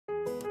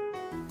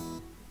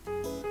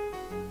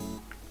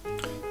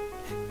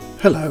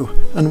Hello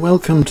and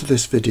welcome to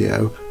this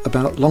video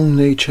about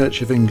Longney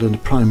Church of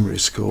England Primary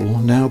School,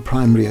 now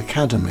Primary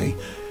Academy,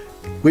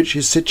 which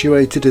is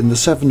situated in the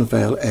Severn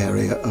Vale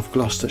area of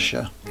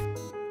Gloucestershire.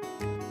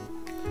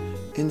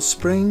 In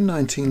spring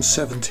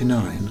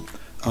 1979,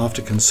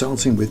 after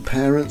consulting with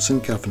parents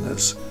and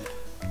governors,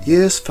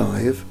 Years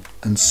 5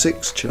 and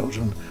 6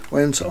 children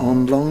went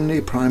on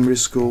Longney Primary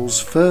School's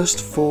first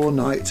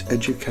 4-night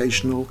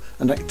educational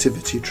and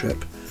activity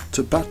trip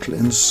to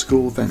Butlin's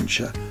school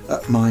venture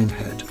at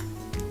Minehead.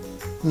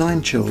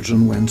 9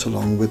 children went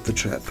along with the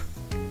trip.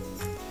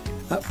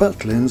 At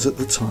Butlin's at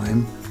the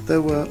time,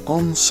 there were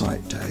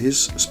on-site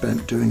days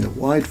spent doing a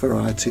wide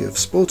variety of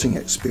sporting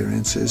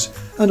experiences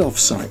and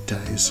off-site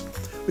days,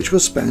 which were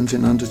spent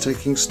in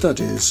undertaking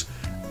studies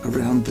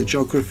around the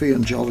geography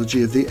and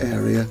geology of the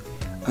area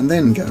and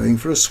then going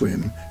for a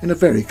swim in a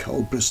very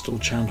cold Bristol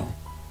Channel.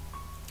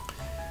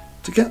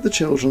 To get the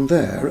children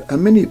there, a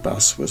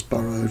minibus was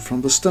borrowed from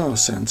the Star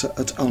Centre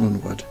at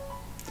Ullenwood,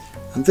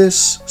 and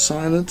this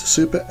silent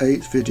Super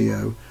 8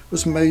 video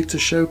was made to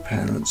show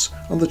parents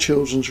on the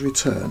children's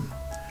return,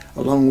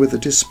 along with a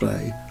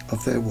display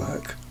of their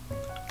work.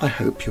 I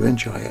hope you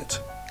enjoy it.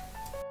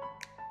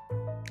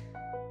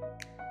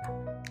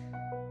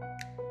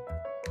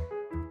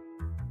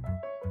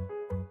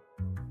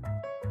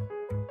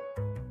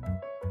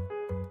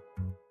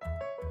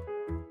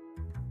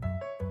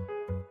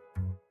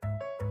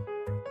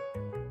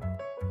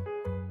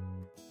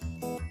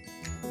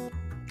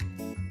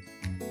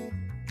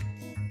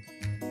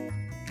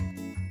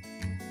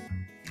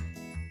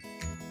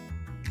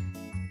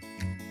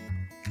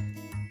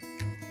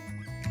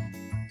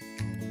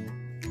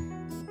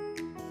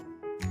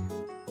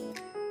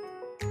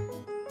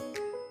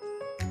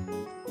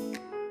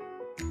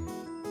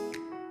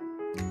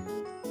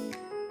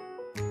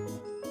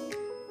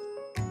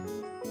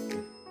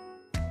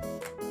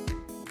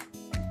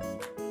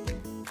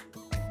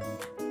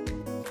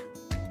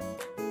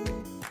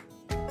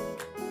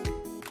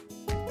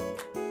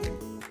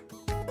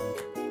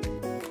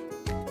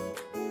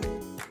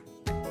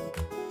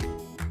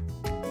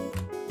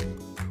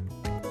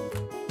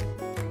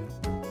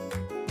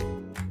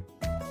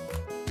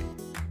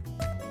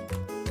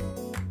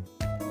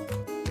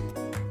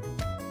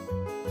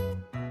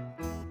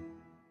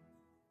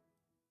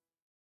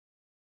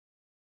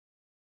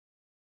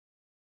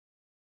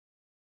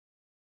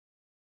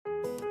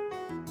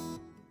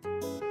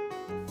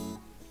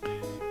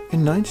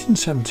 In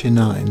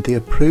 1979, the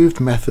approved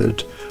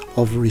method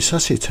of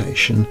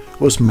resuscitation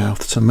was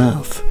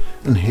mouth-to-mouth,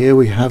 and here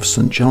we have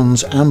St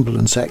John's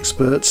ambulance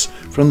experts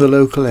from the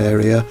local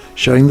area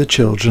showing the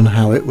children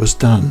how it was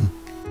done.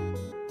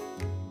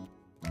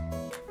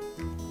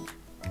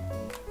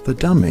 The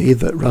dummy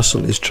that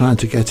Russell is trying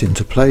to get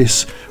into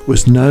place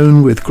was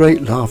known with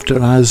great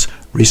laughter as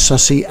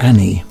Resusci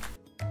Annie.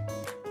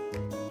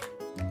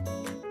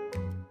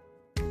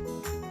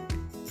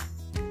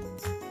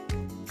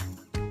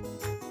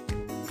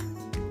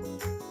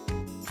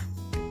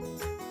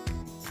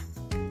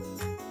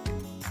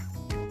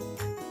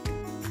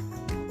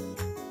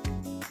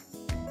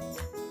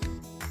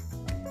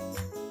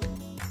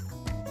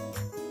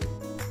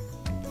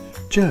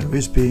 Joe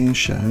is being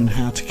shown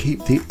how to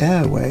keep the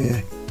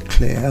airway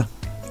clear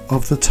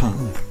of the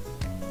tongue.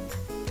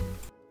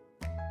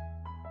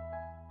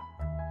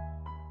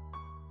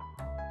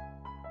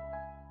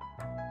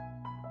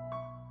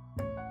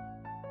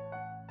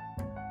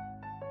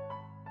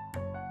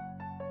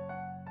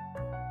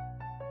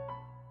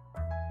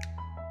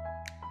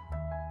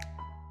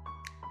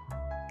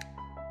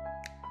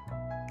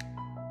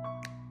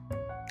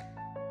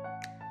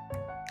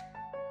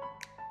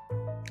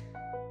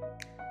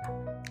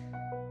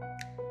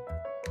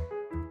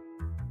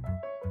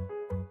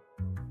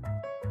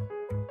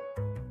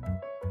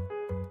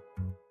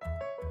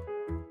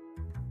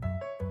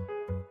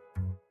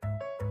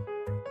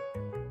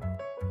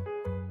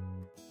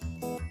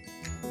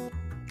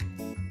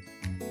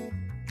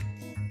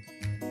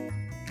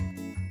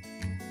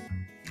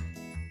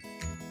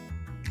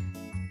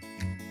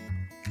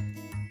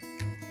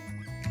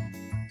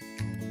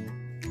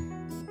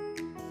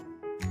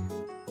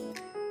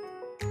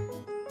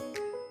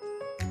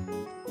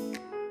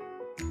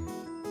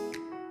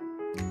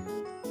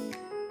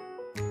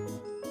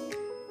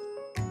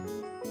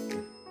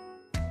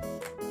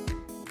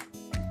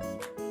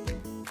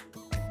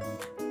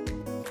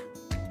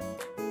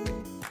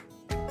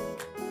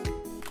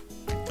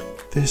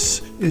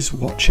 This is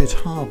Watchet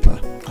Harbour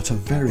at a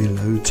very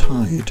low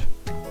tide.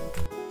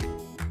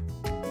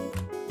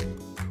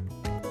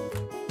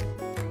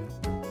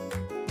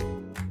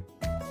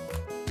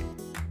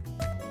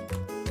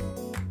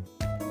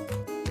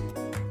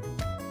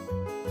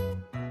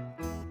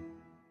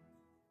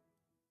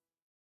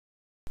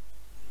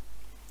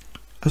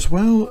 As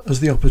well as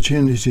the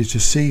opportunity to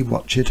see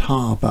Watchet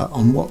Harbour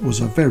on what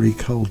was a very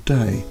cold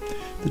day,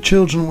 the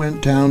children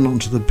went down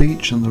onto the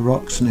beach and the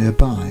rocks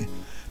nearby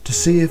to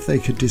see if they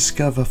could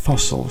discover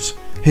fossils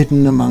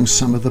hidden among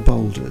some of the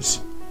boulders.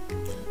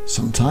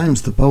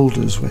 Sometimes the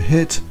boulders were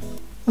hit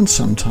and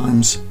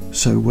sometimes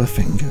so were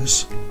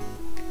fingers.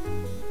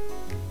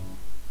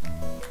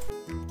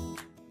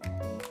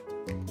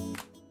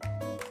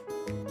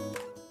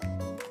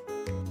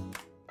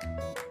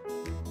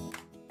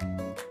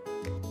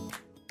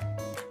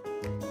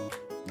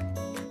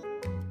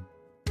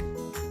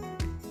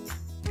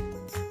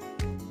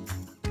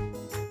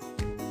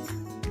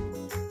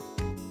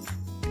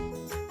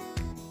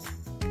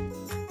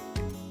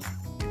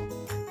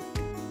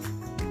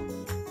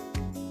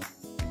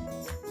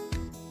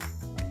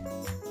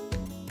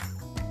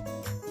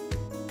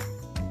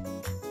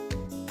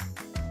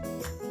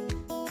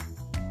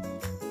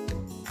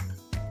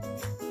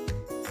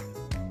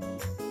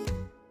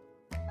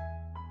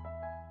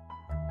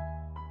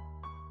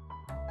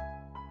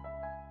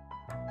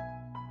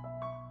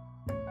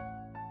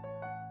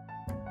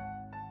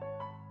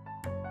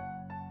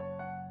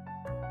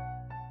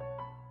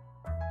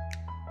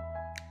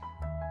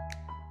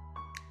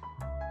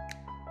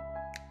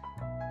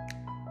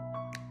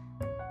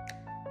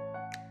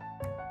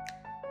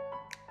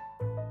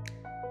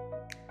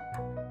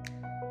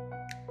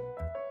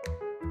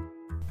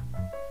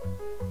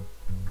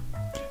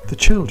 The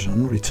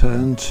children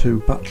returned to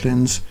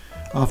Butlin's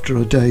after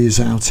a day's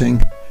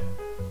outing,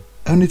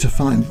 only to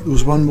find there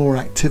was one more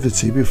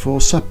activity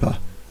before supper,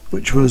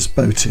 which was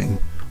boating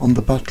on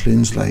the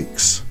Butlin's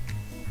lakes.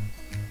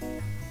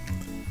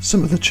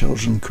 Some of the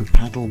children could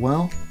paddle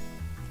well,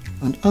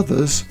 and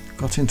others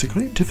got into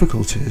great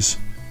difficulties.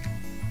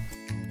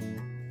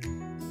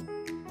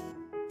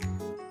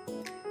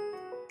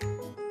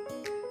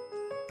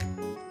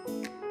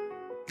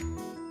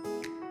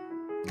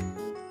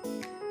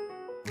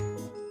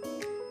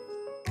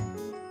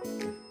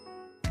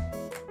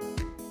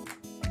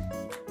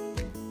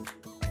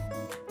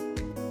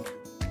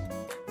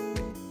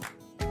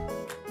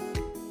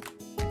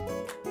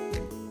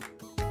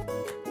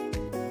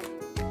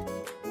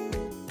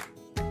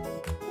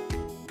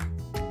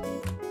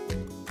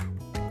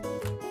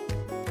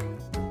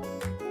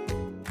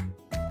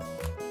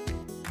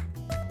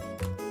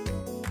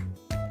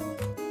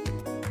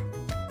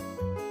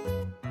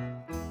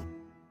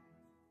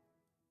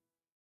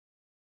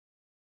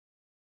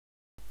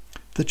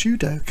 The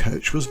judo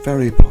coach was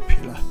very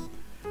popular,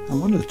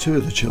 and one or two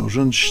of the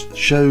children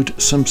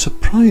showed some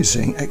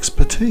surprising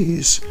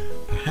expertise.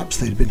 Perhaps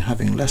they'd been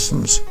having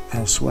lessons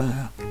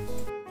elsewhere.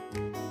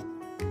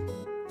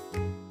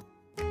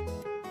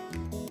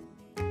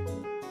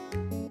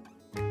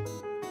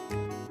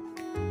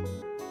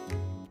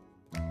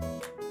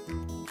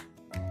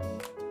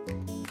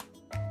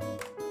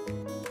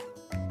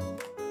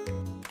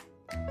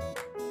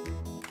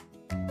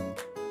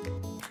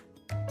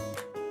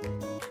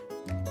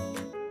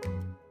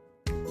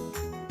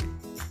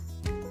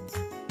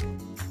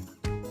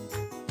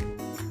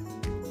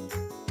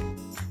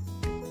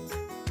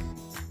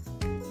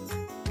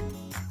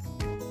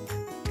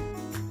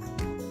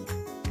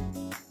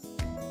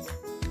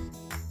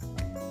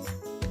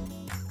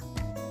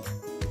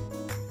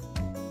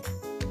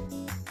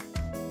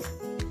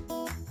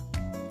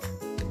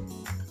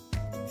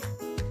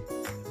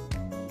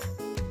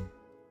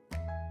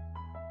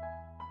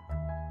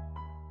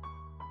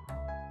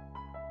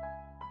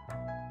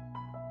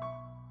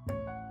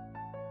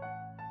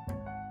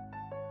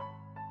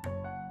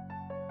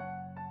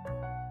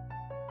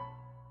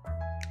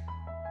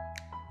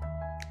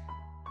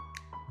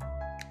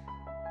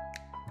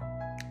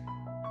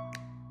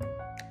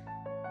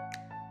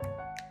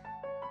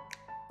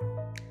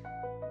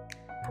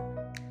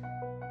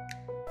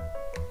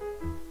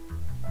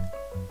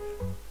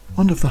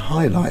 One of the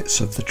highlights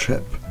of the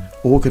trip,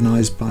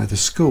 organised by the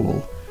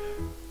school,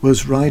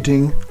 was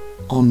riding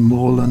on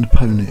moorland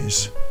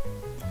ponies.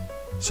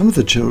 Some of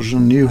the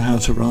children knew how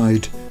to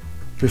ride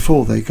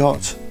before they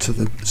got to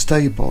the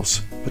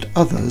stables, but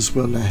others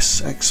were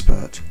less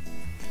expert.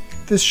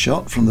 This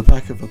shot from the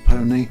back of a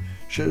pony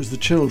shows the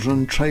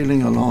children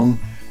trailing along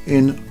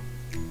in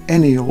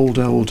any old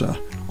order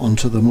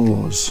onto the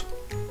moors.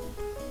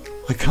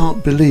 I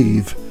can't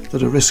believe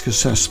that a risk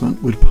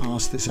assessment would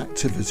pass this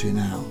activity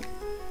now.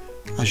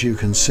 As you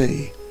can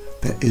see,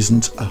 there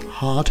isn't a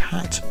hard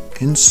hat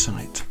in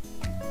sight.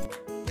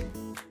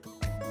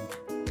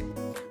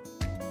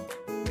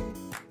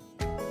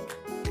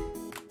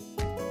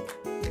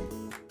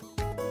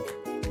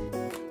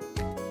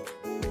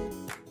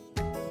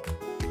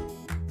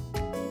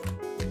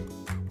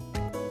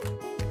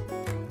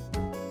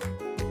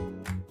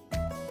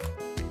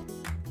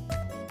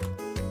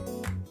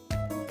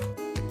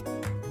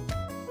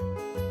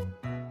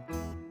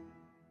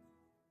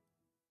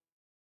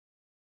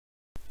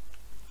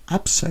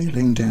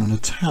 Abseiling down a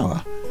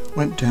tower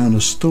went down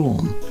a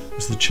storm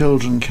as the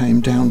children came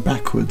down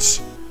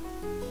backwards.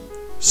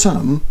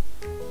 Some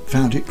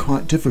found it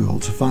quite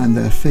difficult to find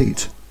their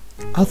feet.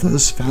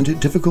 Others found it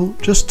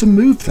difficult just to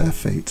move their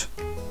feet.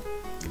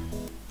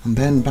 And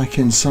then back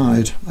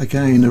inside,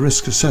 again a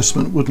risk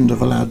assessment wouldn't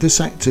have allowed this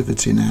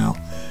activity now.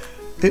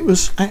 It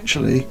was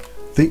actually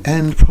the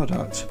end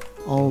product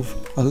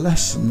of a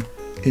lesson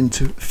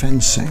into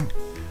fencing,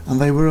 and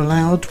they were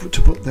allowed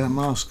to put their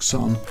masks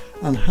on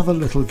and have a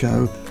little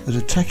go at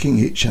attacking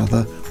each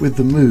other with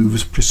the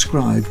moves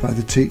prescribed by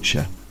the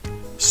teacher.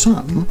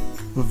 Some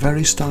were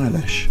very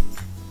stylish.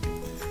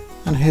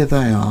 And here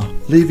they are,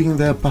 leaving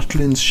their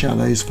Butlin's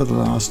chalets for the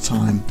last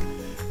time,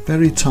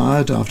 very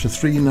tired after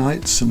 3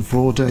 nights and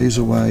 4 days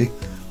away,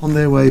 on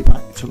their way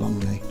back to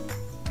Longney,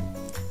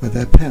 where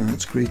their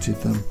parents greeted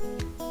them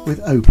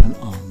with open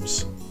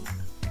arms.